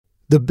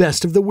the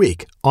best of the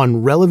week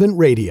on Relevant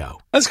Radio.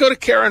 Let's go to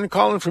Karen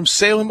calling from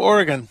Salem,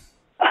 Oregon.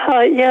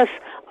 Yes,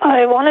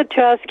 I wanted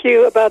to ask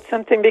you about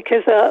something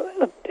because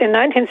in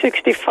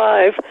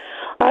 1965,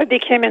 I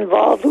became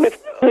involved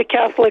with the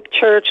Catholic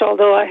Church,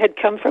 although I had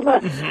come from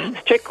a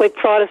strictly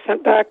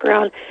Protestant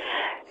background.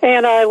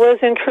 And I was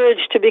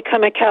encouraged to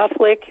become a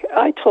Catholic.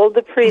 I told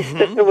the priest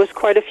that there was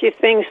quite a few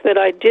things that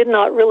I did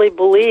not really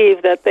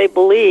believe that they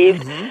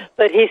believed,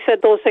 but he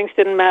said those things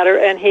didn't matter,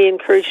 and he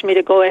encouraged me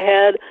to go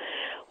ahead,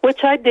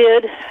 which I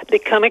did,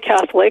 become a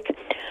Catholic.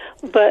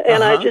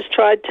 And I just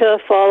tried to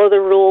follow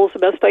the rules the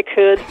best I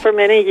could for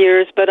many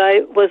years, but I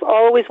was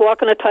always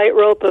walking a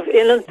tightrope of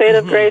in the state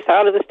of grace,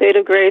 out of the state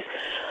of grace.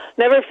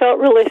 Never felt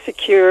really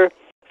secure.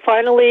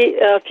 Finally,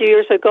 a few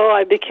years ago,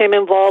 I became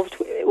involved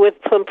with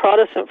some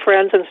Protestant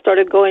friends and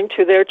started going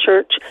to their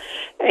church,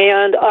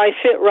 and I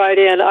fit right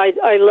in.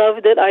 I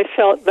loved it. I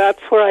felt that's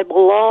where I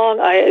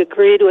belong. I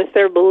agreed with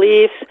their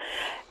beliefs,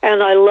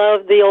 and I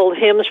loved the old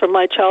hymns from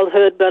my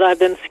childhood, but I've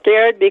been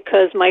scared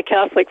because my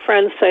Catholic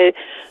friends say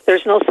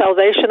there's no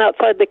salvation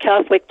outside the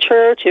Catholic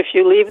Church. If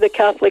you leave the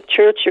Catholic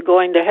Church, you're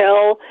going to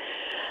hell.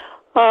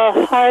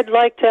 I'd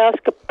like to ask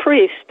a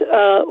priest,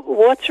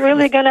 what's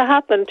really going to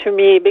happen to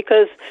me?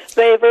 Because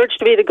they've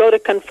urged me to go to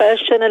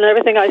confession and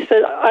everything. I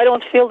said, I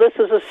don't feel this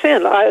is a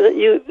sin.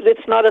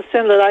 It's not a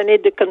sin that I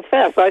need to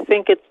confess. I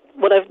think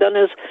what I've done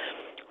is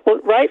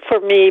right for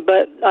me,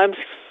 but I'm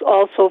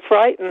also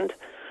frightened.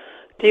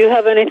 Do you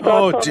have any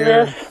thoughts on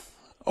this?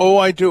 Oh,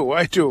 I do.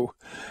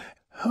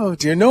 Oh,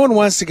 dear. No one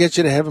wants to get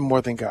you to heaven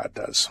more than God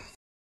does.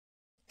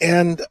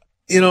 And,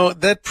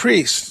 that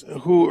priest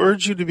who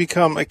urged you to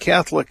become a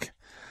Catholic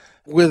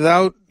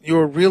without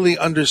your really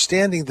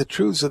understanding the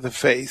truths of the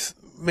faith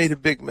made a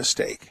big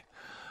mistake.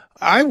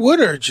 I would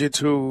urge you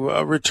to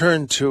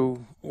return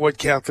to what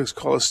Catholics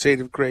call a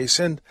state of grace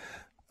and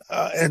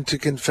to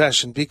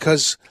confession,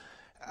 because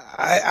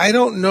I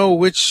don't know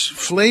which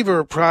flavor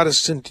of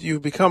Protestant you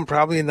become,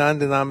 probably a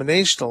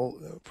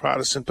non-denominational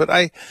Protestant, but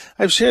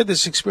I've shared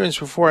this experience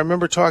before. I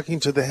remember talking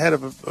to the head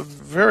of a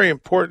very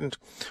important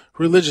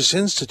religious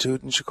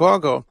institute in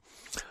Chicago,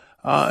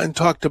 and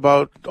talked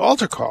about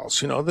altar calls,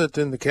 that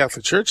in the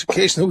Catholic Church,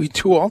 occasionally we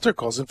do altar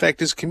calls. In fact,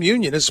 his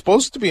communion is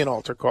supposed to be an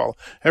altar call.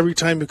 Every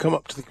time you come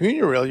up to the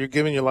communion rail, you're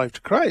giving your life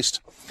to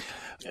Christ.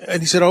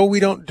 And he said,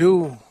 we don't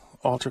do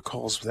altar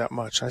calls that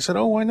much. I said,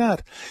 why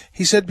not?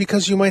 He said,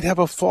 because you might have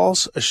a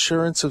false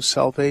assurance of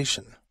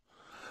salvation.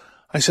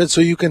 I said,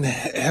 so you can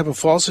have a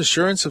false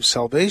assurance of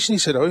salvation? He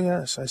said,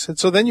 yes. I said,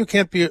 so then you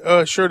can't be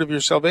assured of your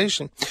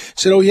salvation. He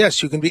said,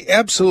 yes, you can be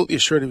absolutely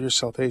assured of your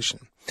salvation.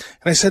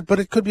 And I said, but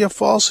it could be a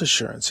false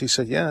assurance. He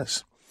said,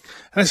 yes.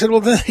 And I said, well,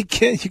 then you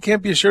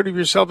can't be assured of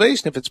your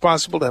salvation if it's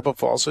possible to have a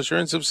false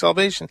assurance of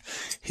salvation.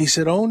 He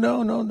said,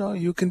 no,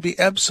 you can be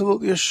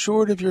absolutely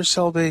assured of your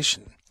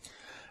salvation.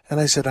 And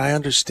I said, I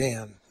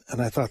understand.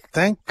 And I thought,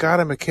 thank God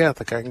I'm a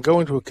Catholic. I can go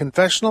into a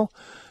confessional,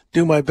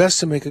 do my best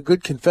to make a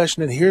good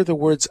confession, and hear the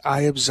words,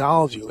 I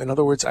absolve you. In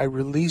other words, I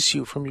release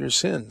you from your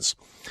sins.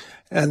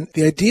 And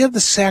the idea of the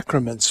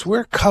sacraments,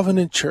 we're a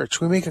covenant church.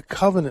 We make a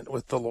covenant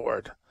with the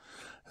Lord.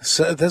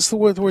 So that's the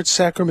word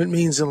sacrament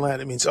means in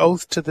Latin. It means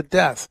oath to the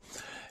death.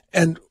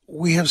 And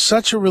we have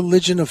such a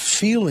religion of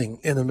feeling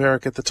in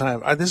America at the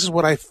time. This is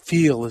what I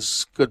feel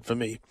is good for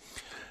me.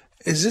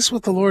 Is this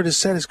what the Lord has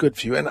said is good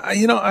for you? And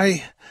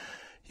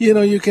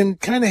you can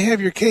kind of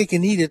have your cake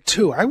and eat it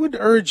too. I would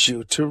urge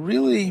you to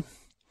really,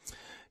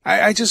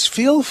 I just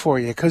feel for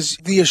you, because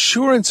the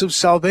assurance of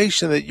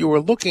salvation that you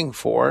were looking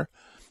for,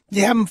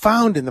 you haven't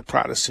found in the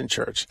Protestant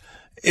church.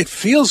 It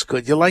feels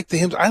good. You like the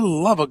hymns. I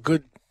love a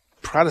good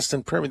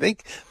Protestant prayer.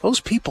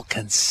 Those people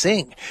can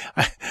sing.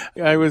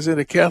 I was in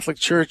a Catholic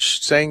church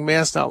saying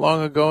Mass not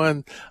long ago,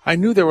 and I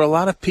knew there were a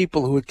lot of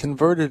people who had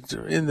converted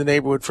in the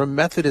neighborhood from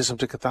Methodism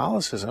to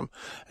Catholicism,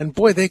 and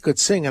boy, they could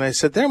sing. And I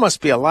said, there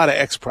must be a lot of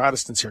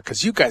ex-Protestants here,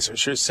 because you guys are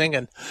sure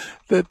singing.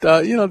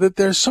 That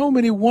there's so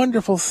many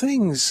wonderful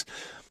things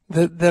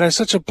that are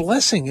such a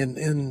blessing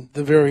in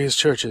the various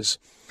churches.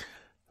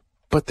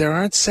 But there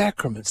aren't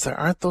sacraments. There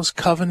aren't those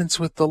covenants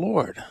with the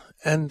Lord.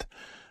 And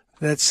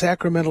that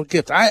sacramental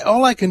gift.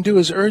 All I can do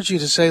is urge you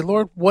to say,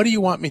 Lord, what do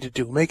you want me to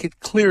do? Make it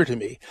clear to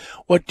me.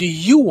 What do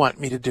you want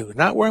me to do?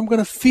 Not where I'm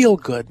going to feel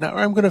good, not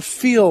where I'm going to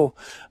feel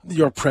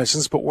your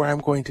presence, but where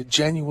I'm going to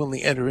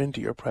genuinely enter into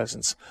your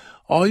presence.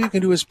 All you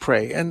can do is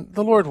pray, and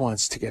the Lord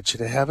wants to get you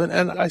to heaven,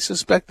 and I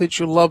suspect that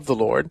you love the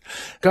Lord.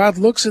 God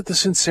looks at the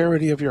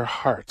sincerity of your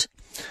heart.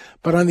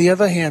 But on the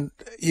other hand,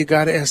 you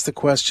got to ask the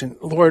question,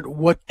 Lord,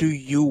 what do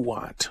you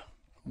want?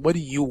 What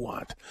do you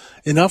want?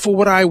 Enough of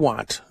what I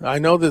want. I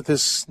know that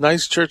this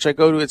nice church I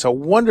go to, it's a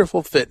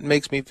wonderful fit and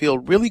makes me feel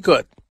really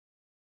good.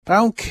 But I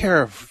don't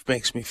care if it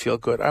makes me feel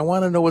good. I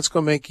want to know what's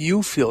going to make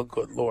you feel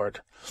good,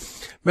 Lord.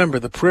 Remember,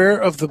 the prayer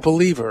of the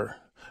believer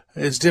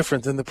is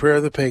different than the prayer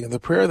of the pagan. The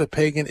prayer of the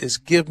pagan is,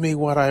 give me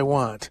what I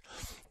want.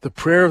 The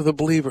prayer of the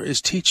believer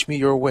is, teach me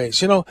your ways.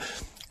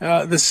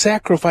 The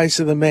sacrifice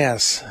of the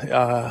Mass.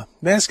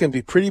 Mass can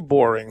be pretty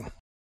boring.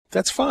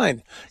 That's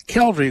fine.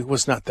 Calvary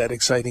was not that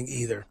exciting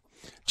either.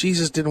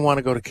 Jesus didn't want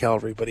to go to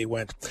Calvary, but he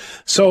went.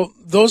 So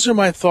those are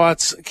my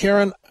thoughts.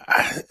 Karen,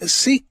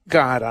 seek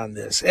God on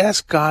this.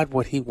 Ask God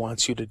what he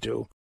wants you to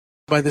do.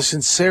 By the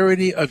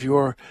sincerity of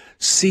your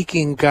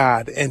seeking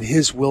God and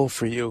his will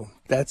for you,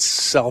 that's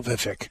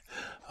salvific.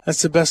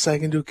 That's the best I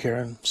can do,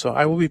 Karen. So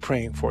I will be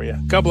praying for you.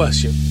 God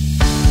bless you.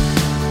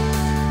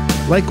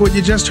 Like what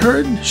you just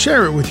heard?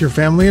 Share it with your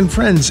family and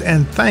friends,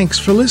 and thanks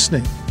for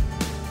listening.